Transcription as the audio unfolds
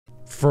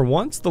For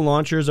once, the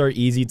launchers are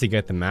easy to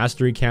get the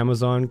mastery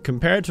camos on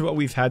compared to what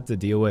we've had to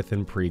deal with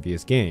in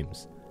previous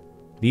games.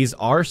 These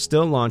are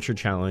still launcher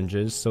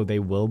challenges, so they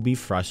will be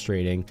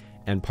frustrating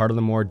and part of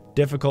the more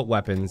difficult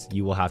weapons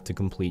you will have to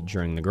complete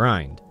during the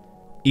grind.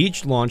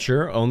 Each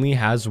launcher only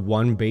has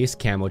one base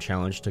camo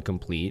challenge to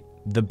complete.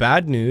 The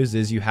bad news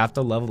is you have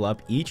to level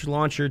up each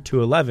launcher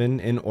to 11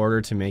 in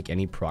order to make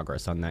any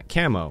progress on that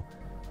camo.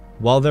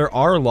 While there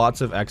are lots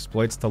of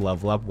exploits to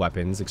level up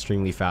weapons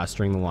extremely fast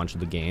during the launch of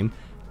the game,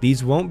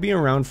 these won't be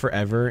around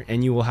forever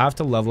and you will have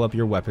to level up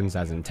your weapons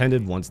as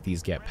intended once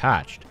these get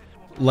patched.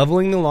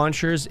 Leveling the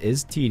launchers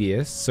is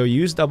tedious, so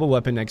use double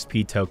weapon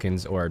XP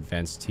tokens or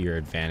advance to your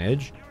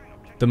advantage.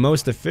 The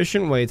most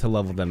efficient way to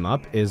level them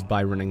up is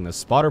by running the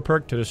spotter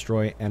perk to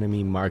destroy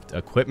enemy marked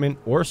equipment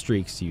or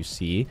streaks you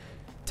see.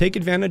 Take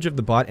advantage of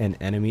the bot and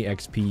enemy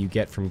XP you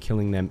get from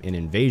killing them in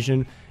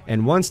invasion,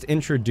 and once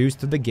introduced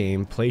to the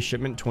game, play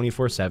shipment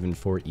 24/7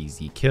 for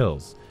easy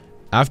kills.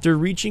 After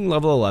reaching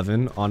level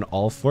 11 on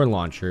all 4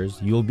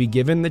 launchers, you will be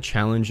given the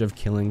challenge of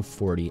killing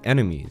 40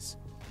 enemies.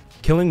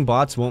 Killing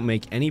bots won't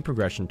make any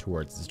progression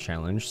towards this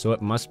challenge, so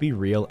it must be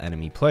real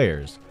enemy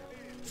players.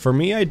 For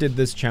me, I did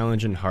this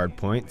challenge in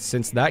hardpoint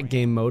since that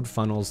game mode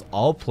funnels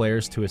all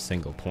players to a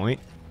single point.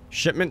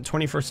 Shipment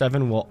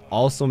 24/7 will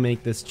also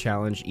make this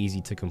challenge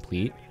easy to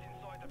complete.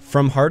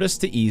 From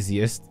hardest to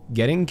easiest,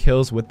 getting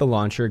kills with the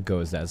launcher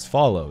goes as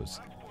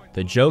follows: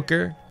 the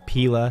Jokr,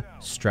 Pila,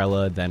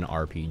 Strella, then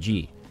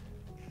RPG.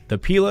 The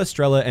Pila,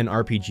 Strella, and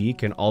RPG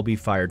can all be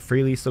fired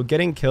freely, so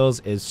getting kills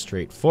is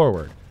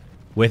straightforward.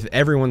 With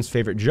everyone's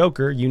favorite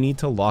Jokr, you need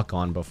to lock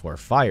on before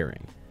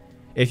firing.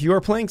 If you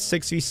are playing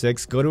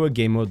 6v6, go to a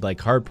game mode like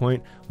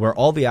Hardpoint, where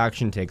all the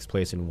action takes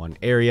place in one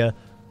area,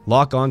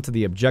 lock on to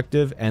the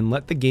objective, and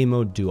let the game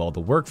mode do all the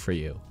work for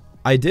you.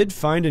 I did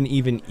find an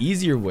even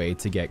easier way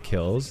to get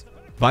kills.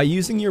 By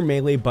using your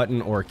melee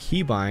button or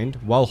keybind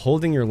while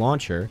holding your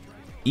launcher,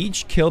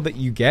 each kill that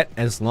you get,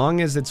 as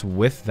long as it's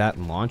with that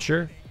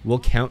launcher, will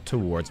count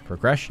towards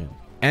progression.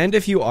 And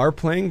if you are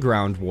playing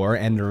ground war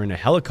and are in a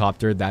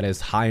helicopter that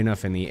is high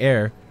enough in the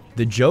air,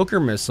 the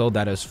Jokr missile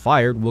that is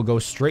fired will go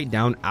straight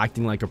down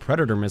acting like a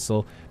predator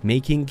missile,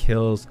 making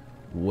kills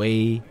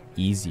way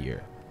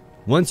easier.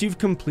 Once you've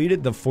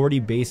completed the 40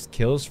 base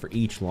kills for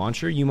each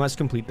launcher, you must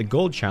complete the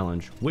gold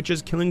challenge, which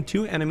is killing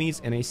 2 enemies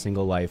in a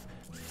single life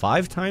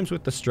 5 times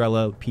with the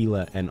Strella,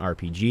 Pila, and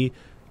RPG,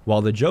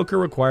 while the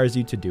Jokr requires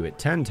you to do it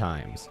 10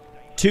 times.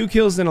 2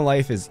 kills in a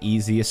life is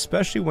easy,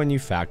 especially when you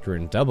factor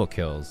in double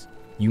kills.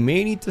 You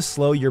may need to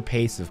slow your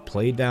pace of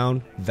play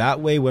down, that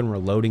way when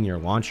reloading your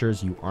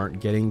launchers you aren't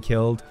getting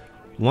killed.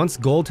 Once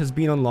gold has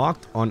been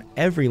unlocked on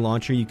every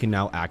launcher, you can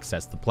now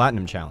access the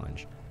platinum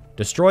challenge.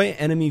 Destroy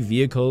enemy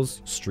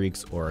vehicles,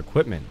 streaks, or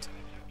equipment.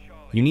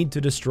 You need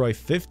to destroy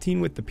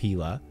 15 with the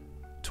Pila,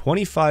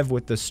 25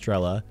 with the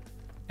Strella,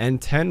 and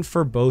 10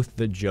 for both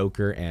the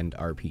Jokr and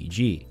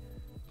RPG.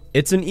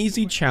 It's an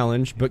easy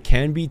challenge, but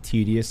can be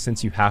tedious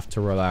since you have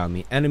to rely on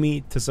the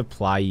enemy to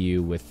supply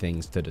you with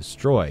things to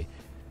destroy.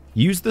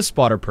 Use the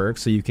spotter perk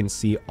so you can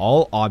see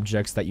all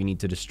objects that you need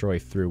to destroy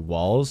through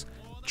walls.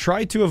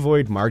 Try to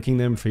avoid marking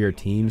them for your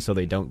team so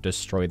they don't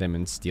destroy them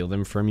and steal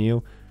them from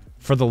you.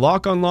 For the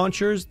lock-on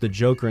launchers, the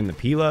Jokr and the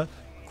Pila,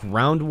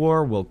 ground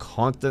war will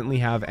constantly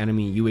have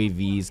enemy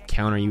UAVs,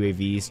 counter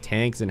UAVs,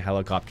 tanks, and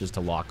helicopters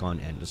to lock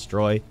on and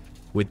destroy.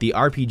 With the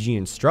RPG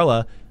and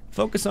Strella,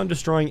 focus on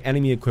destroying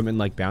enemy equipment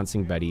like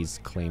bouncing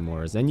betties,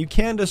 claymores, and you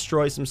can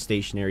destroy some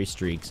stationary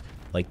streaks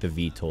like the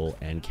VTOL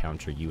and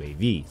counter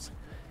UAVs.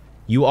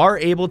 You are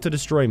able to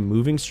destroy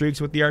moving streaks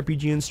with the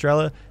RPG and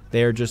Strella,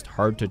 they are just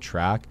hard to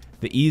track.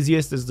 The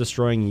easiest is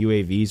destroying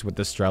UAVs with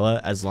the Strella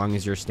as long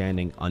as you're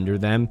standing under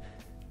them.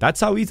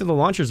 That's how easy the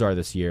launchers are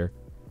this year.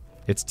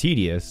 It's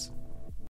tedious,